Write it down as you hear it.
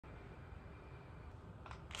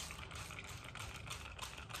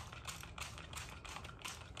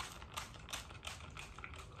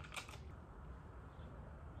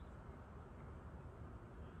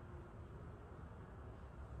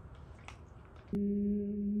What's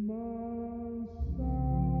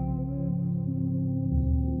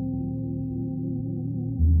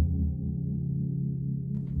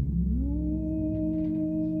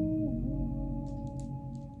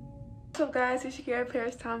up, guys? It's your girl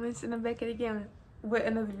Paris Thomas, and I'm back at it again with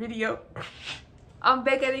another video. I'm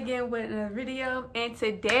back at it again with another video, and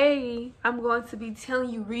today I'm going to be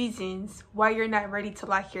telling you reasons why you're not ready to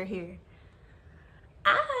lock your hair.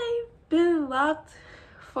 I've been locked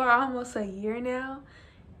for almost a year now.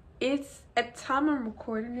 It's at the time I'm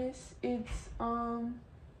recording this, it's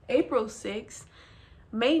April 6th.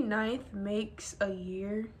 May 9th makes a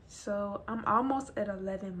year, so I'm almost at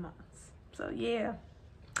 11 months. So yeah,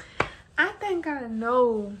 I think I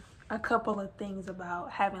know a couple of things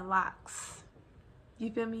about having locks.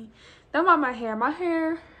 You feel me? Not about my hair. My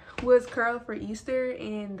hair was curled for Easter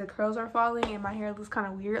and the curls are falling and my hair looks kind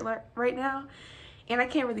of weird right now. And I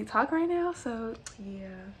can't really talk right now, so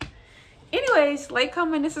yeah. Anyways, like,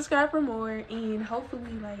 comment, and subscribe for more, and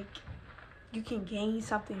hopefully like you can gain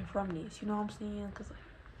something from this. You know what I'm saying? Cause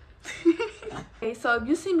like okay, so if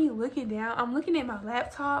you see me looking down, I'm looking at my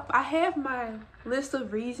laptop. I have my list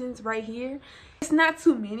of reasons right here. It's not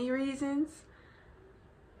too many reasons,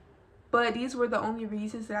 but these were the only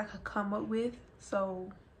reasons that I could come up with.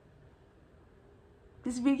 So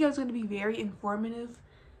this video is going to be very informative,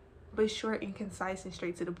 but short and concise and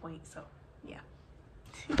straight to the point. So yeah.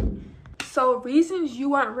 So reasons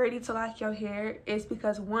you aren't ready to lock your hair is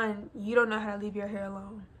because, one, you don't know how to leave your hair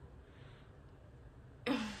alone.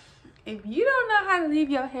 If you don't know how to leave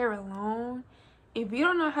your hair alone, if you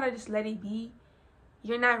don't know how to just let it be,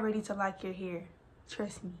 you're not ready to lock your hair.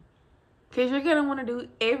 Trust me. Because you're going to want to do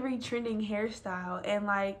every trending hairstyle. And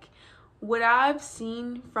like what I've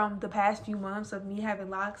seen from the past few months of me having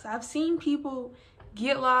locks, I've seen people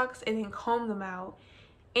get locks and then comb them out.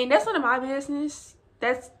 And that's none of my business.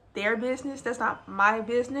 That's their business. That's not my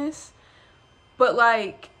business. But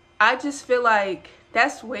like, I just feel like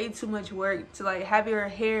that's way too much work to like have your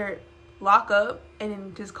hair lock up and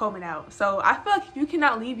then just comb it out. So I feel like if you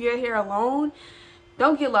cannot leave your hair alone,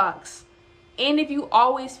 don't get locks. And if you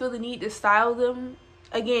always feel the need to style them,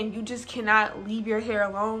 again, you just cannot leave your hair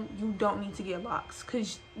alone. You don't need to get locks,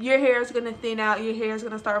 because your hair is going to thin out, your hair is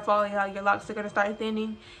going to start falling out, your locks are going to start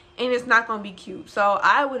thinning, and it's not going to be cute. So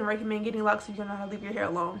I wouldn't recommend getting locks if you don't know how to leave your hair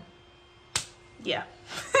alone. Yeah.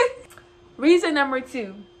 Reason number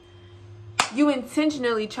 2, you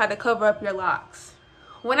intentionally try to cover up your locks.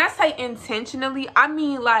 When I say intentionally, I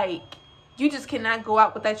mean like you just cannot go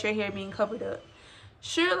out without your hair being covered up.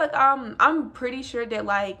 Sure, like I'm pretty sure that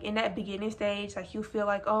like in that beginning stage, like you feel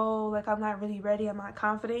like, oh, like I'm not really ready, I'm not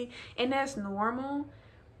confident, and that's normal.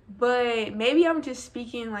 But maybe I'm just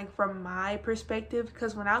speaking like from my perspective,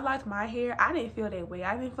 because when I locked my hair, I didn't feel that way.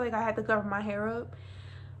 I didn't feel like I had to cover my hair up.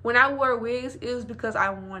 When I wore wigs, it was because I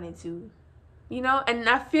wanted to, you know. And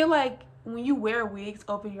I feel like when you wear wigs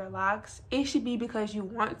over your locks, it should be because you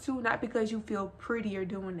want to, not because you feel prettier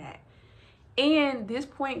doing that. And this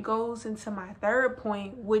point goes into my third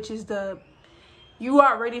point, which is you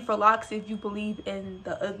are ready for locks if you believe in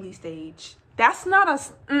the ugly stage. That's not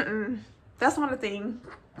that's not a thing.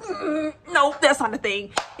 No, that's not a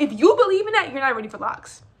thing. If you believe in that, you're not ready for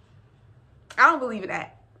locks. I don't believe in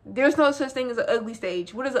that. There's no such thing as an ugly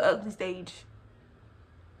stage. What is an ugly stage?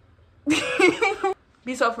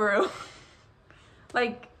 Be so for real.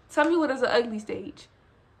 Like, tell me, what is an ugly stage?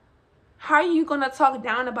 How are you gonna talk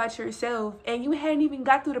down about yourself and you hadn't even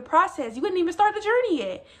got through the process? You didn't even start the journey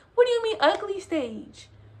yet. What do you mean ugly stage?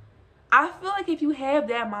 I feel like if you have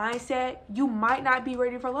that mindset, you might not be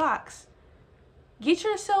ready for locks. Get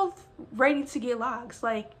yourself ready to get locks.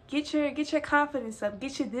 Like, get your confidence up,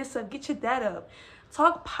 get your this up, get your that up.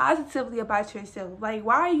 Talk positively about yourself. Like,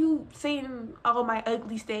 why are you saying, oh, my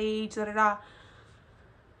ugly stage, da da da?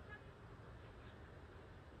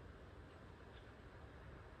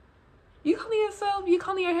 You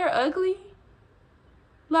calling your hair ugly?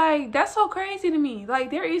 Like, that's so crazy to me.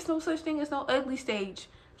 Like, there is no such thing as no ugly stage.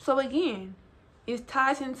 So again, it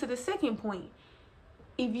ties into the second point.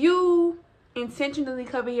 If you intentionally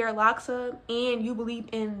cover your locks up and you believe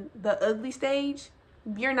in the ugly stage,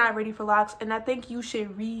 you're not ready for locks. And I think you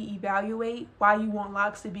should reevaluate why you want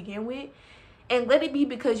locks to begin with, and let it be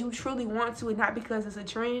because you truly want to and not because it's a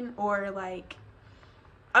trend, or like,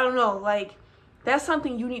 I don't know, like that's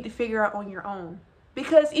something you need to figure out on your own.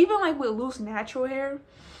 Because even like with loose natural hair,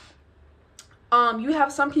 you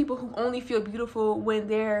have some people who only feel beautiful when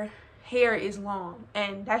their hair is long,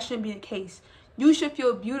 and that shouldn't be the case. You should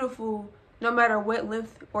feel beautiful no matter what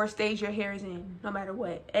length or stage your hair is in, no matter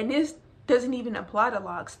what. And this doesn't even apply to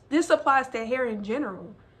locks. This applies to hair in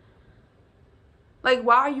general. Like,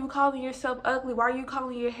 why are you calling yourself ugly? Why are you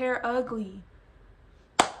calling your hair ugly?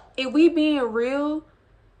 If we being real,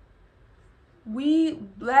 we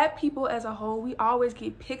black people as a whole, we always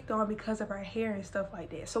get picked on because of our hair and stuff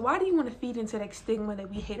like that. So why do you want to feed into that stigma that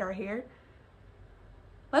we hate our hair?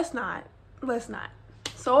 Let's not.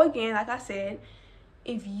 So again, like I said,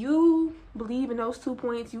 if you believe in those 2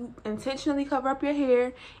 points, you intentionally cover up your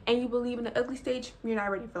hair, and you believe in the ugly stage, you're not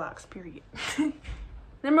ready for locks, period.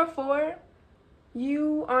 Number 4,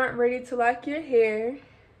 you aren't ready to lock your hair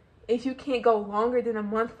if you can't go longer than a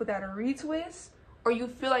month without a retwist, or you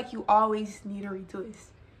feel like you always need a retwist.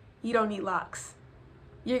 You don't need locks.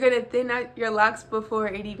 You're gonna thin out your locks before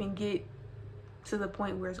it even get to the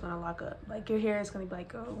point where it's gonna lock up. Like, your hair is gonna be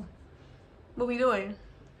like, oh, what we doing?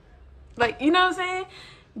 Like, you know what I'm saying?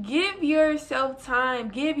 Give yourself time.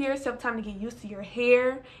 Give yourself time to get used to your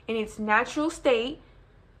hair in its natural state.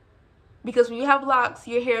 Because when you have locks,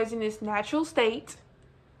 your hair is in its natural state.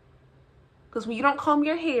 Because when you don't comb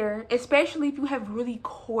your hair, especially if you have really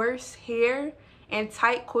coarse hair and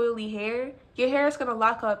tight, coily hair, your hair is going to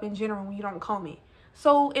lock up in general when you don't comb it.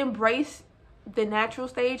 So embrace the natural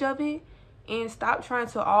stage of it and stop trying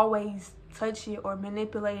to always touch it or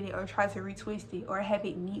manipulate it or try to retwist it or have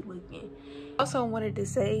it neat looking. Also wanted to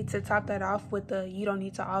say, to top that off with the you don't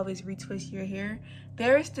need to always retwist your hair,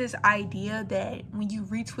 there is this idea that when you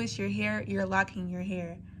retwist your hair, you're locking your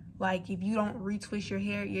hair. Like, if you don't retwist your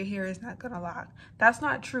hair is not gonna lock. That's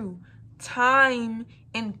not true. Time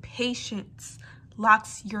and patience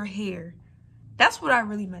locks your hair. That's what I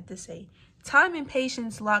really meant to say. Time and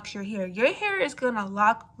patience locks your hair. Your hair is gonna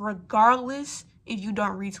lock regardless if you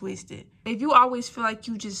don't retwist it. If you always feel like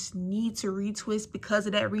you just need to retwist because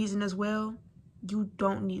of that reason as well, you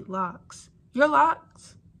don't need locks. Your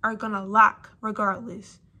locks are gonna lock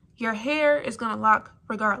regardless. Your hair is gonna lock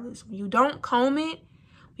regardless. When you don't comb it,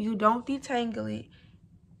 when you don't detangle it,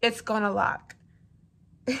 it's gonna lock.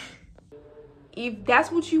 If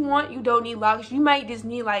that's what you want, you don't need locks. You might just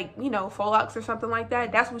need, like, you know, faux locks or something like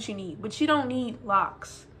that. That's what you need. But you don't need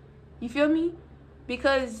locks. You feel me?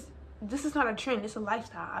 Because this is not a trend. It's a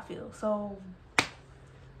lifestyle, I feel. So,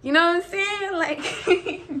 you know what I'm saying?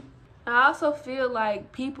 Like, I also feel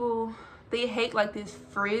like people, they hate, like, this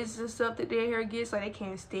frizz and stuff that their hair gets. Like, they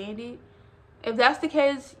can't stand it. If that's the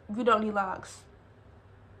case, you don't need locks.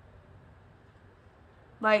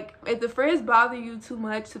 Like, if the frizz bother you too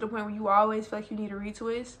much to the point where you always feel like you need a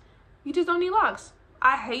retwist, you just don't need locks.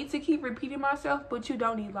 I hate to keep repeating myself, but you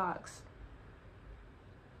don't need locks.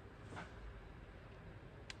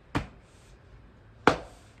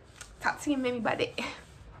 Talk to your mammy about it.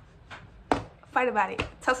 Fight about it.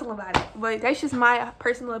 Tussle about it. But that's just my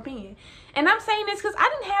personal opinion. And I'm saying this because I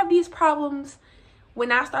didn't have these problems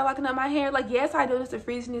when I started locking up my hair. Like, yes, I noticed the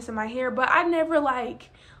frizziness in my hair, but I never,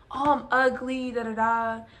 like, oh, I'm ugly,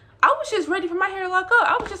 da-da-da. I was just ready for my hair to lock up.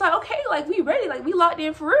 I was just like, okay, like, we ready. Like, we locked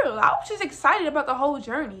in for real. I was just excited about the whole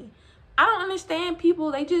journey. I don't understand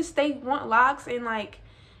people. They want locks and, like,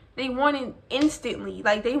 they want it instantly.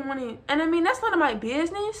 Like, they want it. And, I mean, that's none of my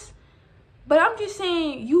business. But I'm just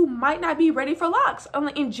saying, you might not be ready for locks.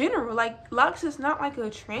 In general, like, locks is not, like, a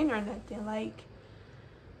trend or nothing. Like,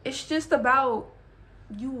 it's just about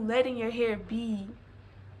you letting your hair be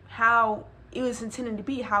how it was intended to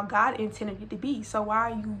be, how God intended it to be. So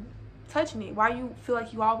why are you touching it? Why you feel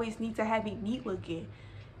like you always need to have it neat looking?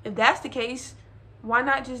 If that's the case, why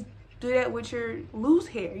not just do that with your loose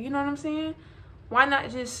hair? You know what I'm saying? Why not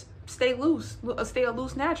just stay loose, stay a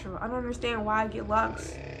loose natural? I don't understand why I get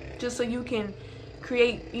locks just so you can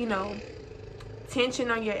create, you know,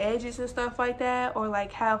 tension on your edges and stuff like that, or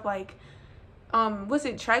like have like what's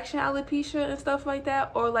it, traction alopecia and stuff like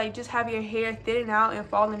that, or like just have your hair thinning out and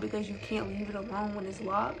falling because you can't leave it alone when it's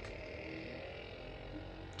locked.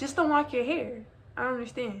 Just don't lock your hair. I don't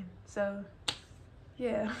understand. So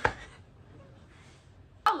yeah.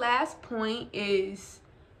 My last point is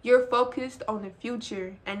you're focused on the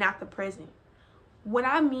future and not the present. What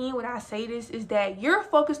I mean when I say this is that you're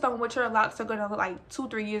focused on what your locks are gonna look like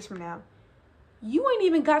 2-3 years from now. You ain't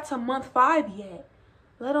even got to month 5 yet,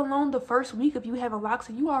 let alone the first week of you having locks,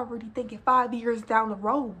 and you already thinking 5 years down the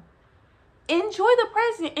road. Enjoy the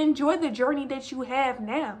present. Enjoy the journey that you have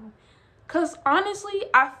now. Because honestly,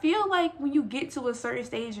 I feel like when you get to a certain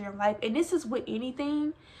stage in your life, and this is with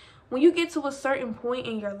anything, when you get to a certain point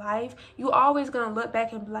in your life, you always going to look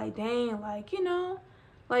back and be like, dang, like, you know,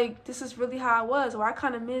 like, this is really how I was, or I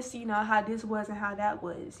kind of miss, you know, how this was and how that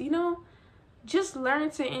was, you know? Just learn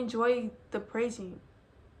to enjoy the present.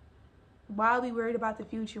 Why are we worried about the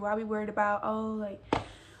future? Why are we worried about, oh, like,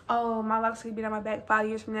 oh, my locks could be on my back 5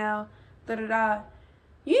 years from now, da-da-da.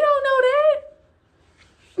 You don't know that.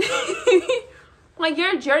 Like,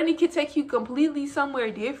 your journey could take you completely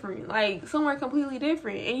somewhere different. Like, somewhere completely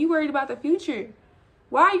different. And you worried about the future.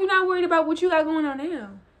 Why are you not worried about what you got going on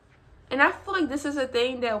now? And I feel like this is a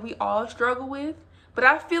thing that we all struggle with. But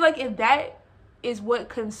I feel like if that is what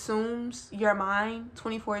consumes your mind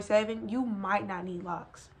 24/7, you might not need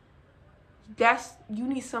locks. You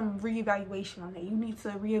need some reevaluation on that. You need to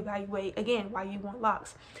reevaluate again why you want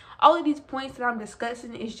locks. All of these points that I'm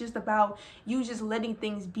discussing is just about you just letting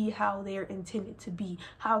things be how they're intended to be,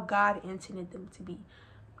 how God intended them to be.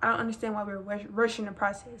 I don't understand why we're rushing the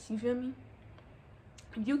process. You feel me?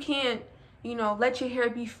 You can't, you know, let your hair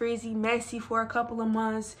be frizzy, messy for a couple of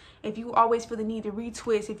months. If you always feel the need to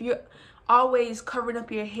retwist, if you're always covering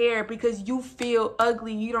up your hair because you feel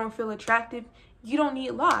ugly, you don't feel attractive, you don't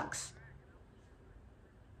need locks.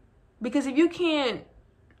 Because if you can't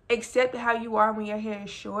accept how you are when your hair is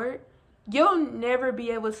short, you'll never be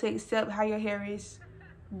able to accept how your hair is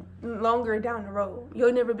longer down the road.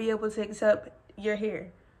 You'll never be able to accept your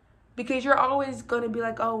hair. Because you're always going to be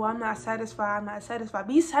like, oh, I'm not satisfied. I'm not satisfied.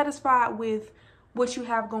 Be satisfied with what you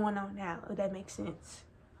have going on now, if that makes sense.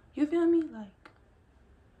 You feel me? Like,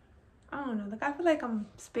 I don't know. Like, I feel like I'm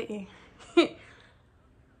spitting. I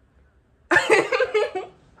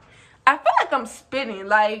feel like I'm spitting.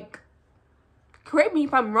 Like, correct me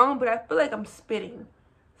if I'm wrong, but I feel like I'm spitting.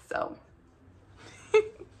 So,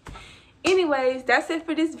 anyways, that's it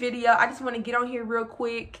for this video. I just want to get on here real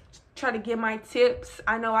quick, try to get my tips.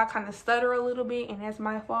 I know I kind of stutter a little bit, and that's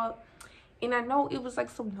my fault. And I know it was like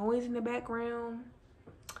some noise in the background.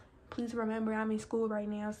 Please remember, I'm in school right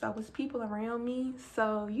now, so there's people around me.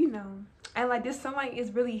 So, you know, and like this sunlight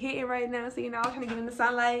is really hitting right now. So, you know, I'm trying to get in the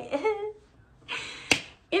sunlight.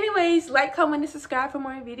 Anyways, like, comment, and subscribe for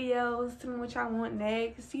more videos. Tell me what y'all want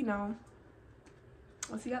next. You know,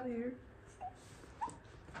 I'll see y'all later.